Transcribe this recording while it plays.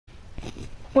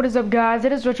What is up, guys?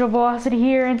 It is Retro Velocity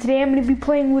here, and today I'm going to be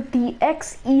playing with the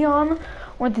X-Eon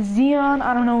or the Xeon.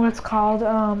 I don't know what it's called.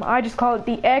 I just call it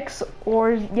the X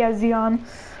or yeah, Xeon.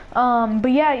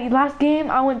 But yeah, last game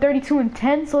I went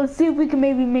 32-10, so let's see if we can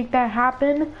maybe make that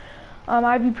happen.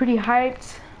 I'd be pretty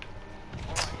hyped.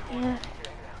 Yeah.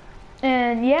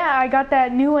 And yeah, I got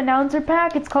that new announcer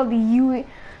pack. It's called the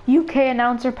UK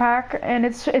announcer pack, and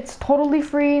it's totally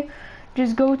free.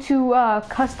 Just go to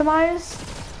customize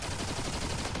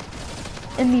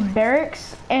in the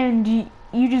barracks, and you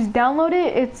just download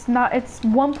it. It's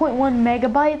 1.1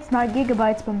 megabytes, not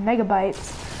gigabytes, but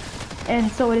megabytes.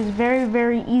 And so it is very,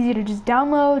 very easy to just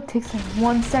download. It takes like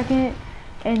 1 second,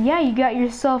 and yeah, you got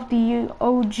yourself the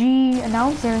OG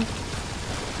announcer.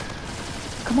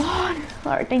 Come on.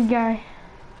 All right, thank you, guy.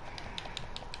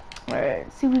 All right,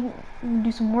 let's see if we can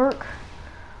do some work.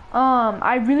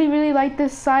 I really like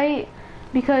this site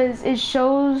because it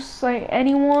shows like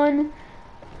anyone.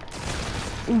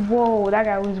 Whoa, that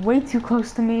guy was way too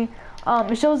close to me.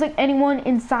 It shows like anyone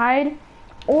inside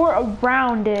or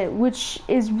around it, which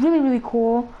is really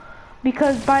cool,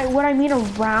 because by what I mean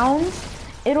around,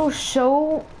 it'll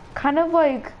show kind of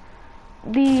like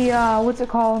the what's it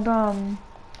called,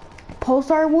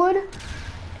 pulsar would,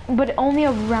 but only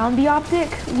around the optic,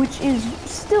 which is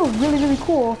still really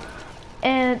cool.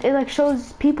 And it like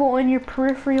shows people in your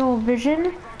peripheral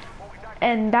vision,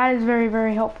 and that is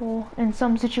very helpful in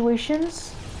some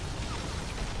situations.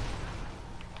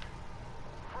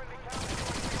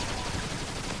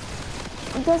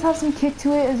 It does have some kick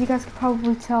to it, as you guys can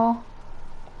probably tell.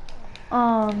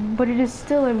 But it is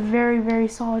still a very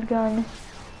solid gun.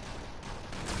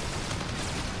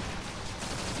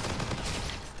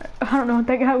 I don't know what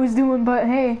that guy was doing, but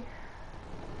hey.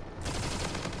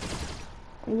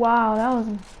 Wow, that was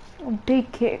a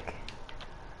big kick.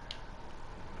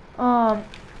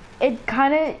 It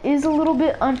kind of is a little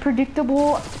bit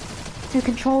unpredictable to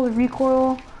control the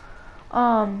recoil.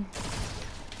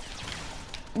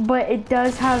 But it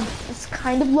does have, it's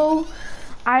kind of low.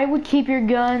 I would keep your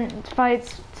gun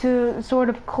fights to sort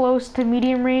of close to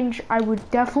medium range. I would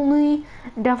definitely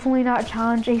not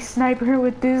challenge a sniper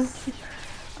with this,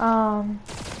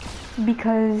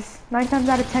 because 9 times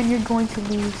out of 10 you're going to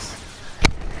lose,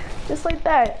 just like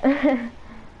that.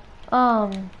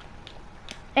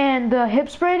 And the hip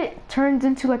spread turns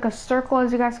into like a circle,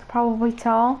 as you guys could probably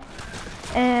tell.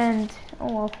 And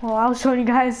well, I was showing you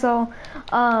guys. So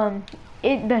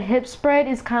the hip spread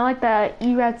is kind of like the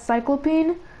ERAD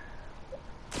cyclopene,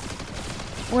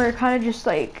 where it kind of just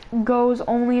like goes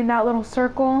only in that little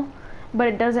circle, but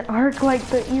it doesn't arc like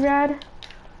the ERAD.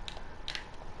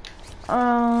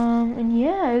 And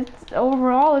yeah,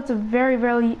 overall it's a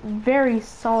very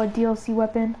solid DLC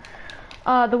weapon.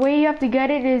 The way you have to get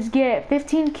it is get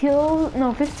 15 kills,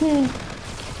 no 15,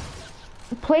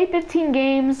 play 15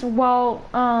 games while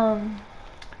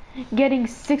getting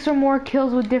 6 or more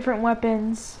kills with different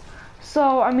weapons.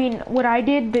 So I mean, what I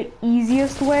did, the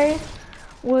easiest way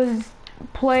was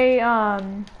play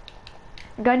gun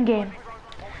game.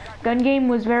 Gun game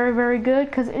was very good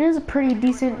because it is a pretty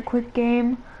decent quick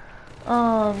game.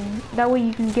 That way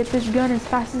you can get this gun as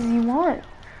fast as you want,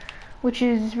 which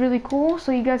is really cool.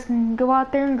 So you guys can go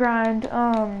out there and grind.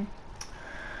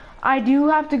 I do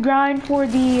have to grind for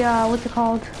the what's it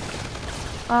called,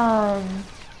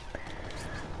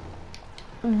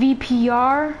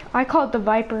 VPR. I call it the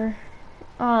Viper.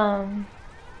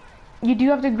 You do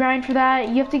have to grind for that.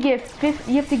 You have to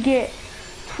get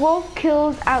 12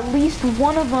 kills, at least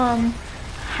one of them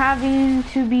having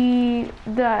to be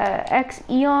the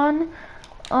X-Eon.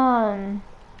 And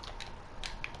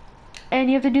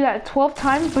you have to do that 12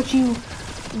 times, but you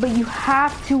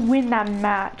have to win that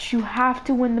match. You have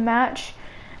to win the match.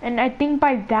 And I think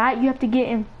by that you have to get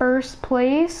in first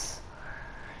place.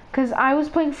 Cause I was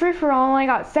playing free for all and I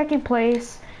got second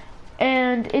place,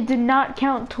 and it did not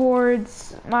count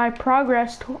towards my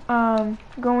progress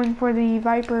going for the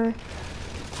Viper,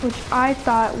 which I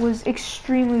thought was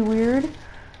extremely weird.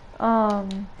 I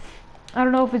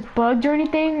don't know if it's bugged or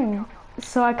anything,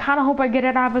 so I kind of hope I get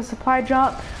it out of a supply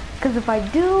drop, because if I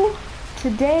do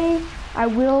today, I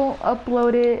will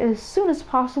upload it as soon as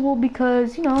possible,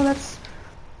 because you know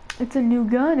it's a new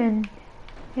gun, and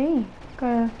hey,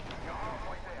 gotta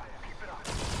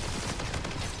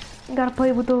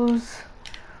play with those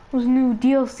new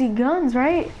DLC guns,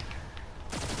 right?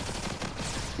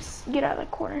 Just get out of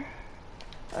that corner.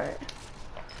 Alright.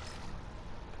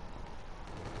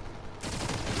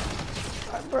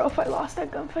 Alright, bro, if I lost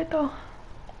that gunfight though.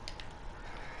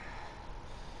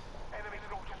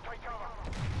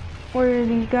 Where are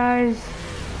these guys?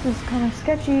 This is kind of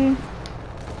sketchy.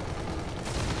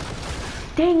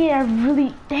 Dang it,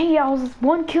 dang it, I was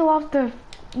 1 kill off the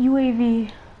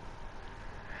UAV.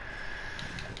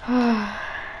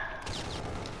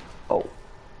 Oh.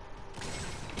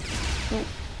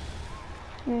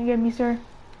 You gonna get me, sir?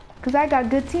 Because I got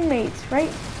good teammates, right?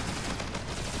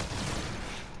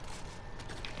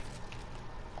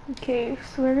 Okay,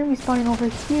 so we're gonna be spawning over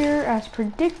here as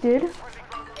predicted.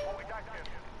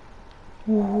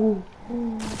 Whoa.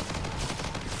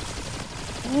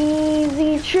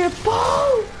 Easy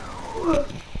triple!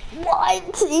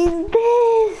 What is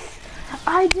this?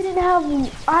 I didn't have,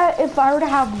 if I were to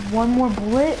have one more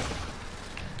bullet,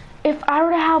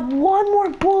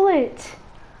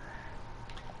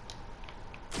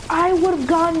 I would have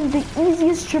gotten the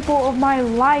easiest triple of my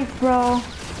life, bro.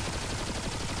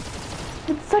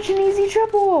 It's such an easy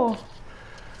triple.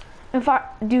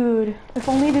 Dude, if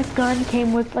only this gun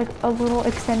came with like a little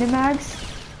extended mags,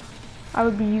 I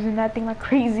would be using that thing like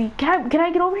crazy. Can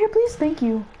I get over here, please? Thank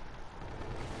you.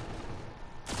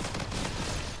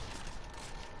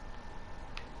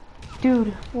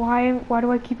 Dude, why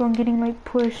do I keep on getting like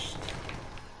pushed?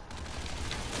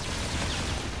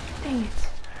 Dang it.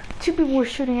 2 people were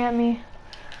shooting at me.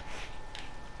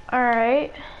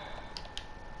 Alright.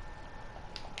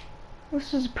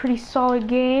 This is a pretty solid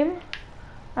game.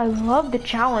 I love the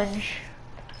challenge.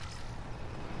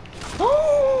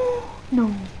 Oh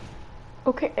no.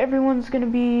 Okay, everyone's gonna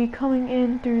be coming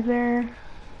in through there.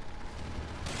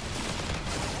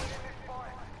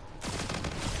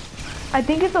 I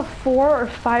think it's a 4 or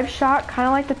 5 shot, kind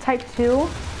of like the Type 2.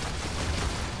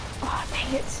 Oh,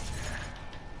 dang it.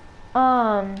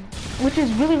 Which is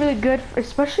really, really good,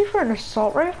 especially for an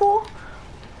assault rifle.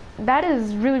 That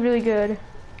is really, really good.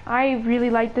 I really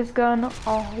like this gun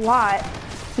a lot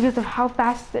because of how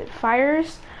fast it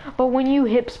fires. But when you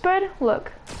hip spread,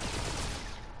 look.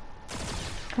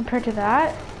 Compared to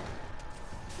that,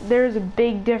 there's a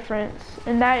big difference.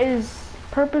 And that is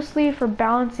purposely for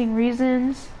balancing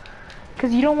reasons.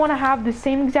 Because you don't want to have the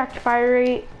same exact fire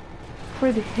rate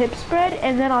for the hip spread,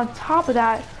 and then on top of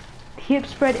that, the hip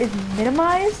spread is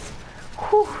minimized.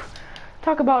 Whew.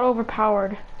 Talk about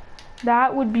overpowered.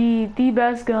 That would be the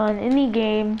best gun in the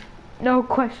game, no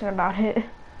question about it.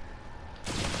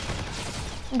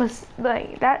 But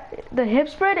like that, the hip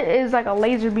spread is like a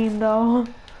laser beam though.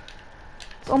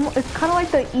 It's kind of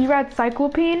like the ERAD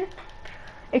Cyclopene,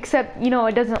 except you know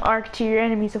it doesn't arc to your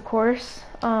enemies, of course.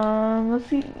 Let's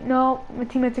see. No, my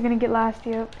teammates are gonna get last.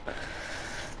 Yep.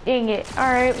 Dang it.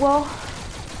 Alright, well,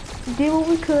 did what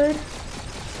we could.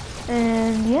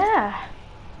 And yeah.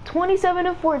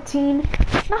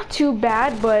 27-14. Not too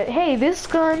bad, but hey, this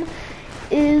gun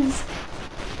is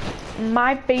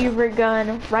my favorite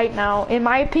gun right now. In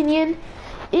my opinion,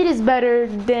 it is better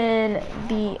than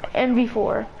the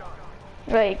MV4.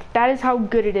 Like, that is how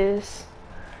good it is.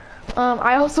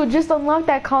 I also just unlocked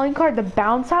that calling card, the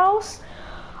Bounce House.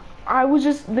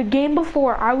 The game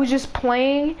before, I was just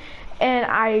playing and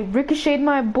I ricocheted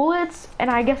my bullets and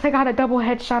I guess I got a double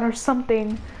headshot or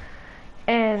something.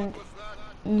 And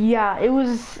yeah, it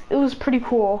was pretty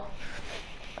cool.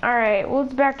 Alright, well,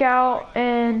 let's back out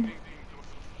and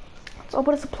let's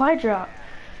open a supply drop.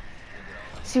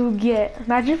 See what we get.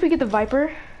 Imagine if we get the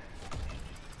Viper.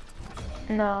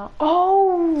 No.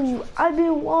 Oh, I've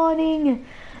been wanting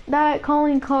that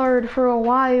calling card for a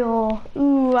while.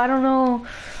 Ooh, I don't know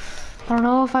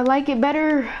if I like it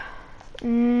better.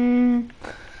 Do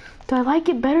I like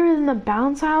it better than the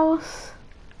Bounce House?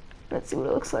 Let's see what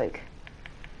it looks like.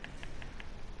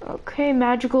 Okay,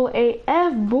 magical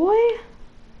AF, boy.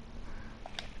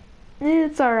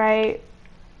 It's alright.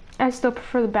 I still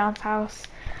prefer the Bounce House.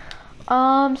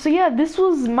 So yeah, this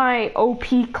was my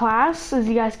OP class, as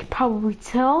you guys can probably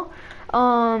tell.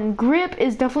 Grip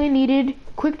is definitely needed.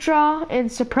 Quick draw and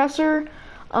suppressor.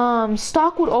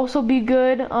 Stock would also be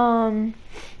good.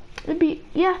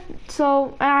 Yeah.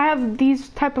 So I have these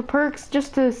type of perks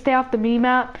just to stay off the mini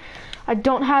map. I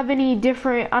don't have any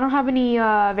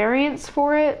variants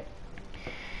for it.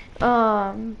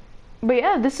 But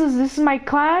yeah, this is my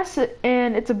class,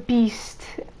 and it's a beast.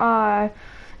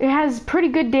 It has pretty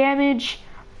good damage.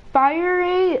 Fire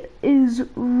rate is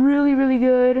really, really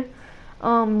good.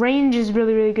 Range is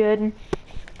really, really good.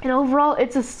 And overall,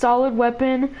 it's a solid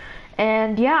weapon.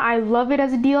 And yeah, I love it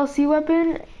as a DLC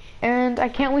weapon. And I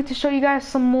can't wait to show you guys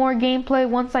some more gameplay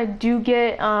once I do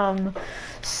get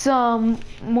some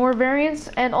more variants.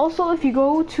 And also, if you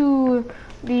go to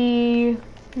the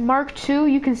Mark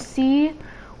II, you can see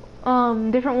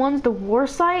different ones. The War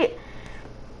Sight,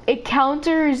 it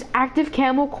counters active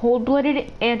camo,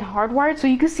 cold-blooded, and hardwired, so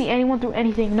you can see anyone through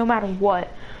anything, no matter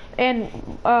what. And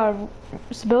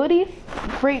stability,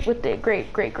 great with it,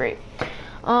 great.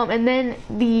 And then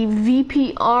the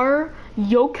VPR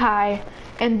yokai,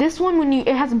 and this one, when you,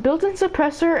 it has a built-in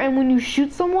suppressor, and when you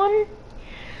shoot someone,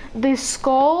 the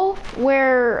skull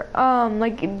where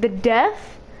like the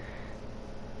death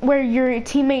where your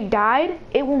teammate died,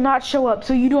 it will not show up,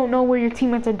 so you don't know where your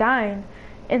teammates are dying.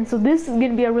 And so this is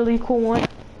gonna be a really cool one.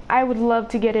 I would love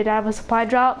to get it out of a supply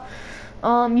drop.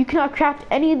 You cannot craft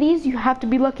any of these. You have to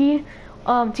be lucky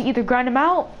to either grind them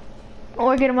out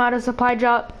or get them out of a supply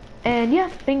drop. And yeah,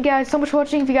 thank you guys so much for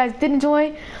watching. If you guys did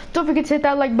enjoy, don't forget to hit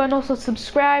that like button. Also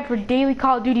subscribe for daily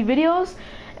Call of Duty videos,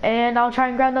 and I'll try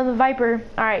and grind down the Viper.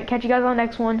 Alright, catch you guys on the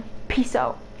next one. Peace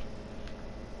out.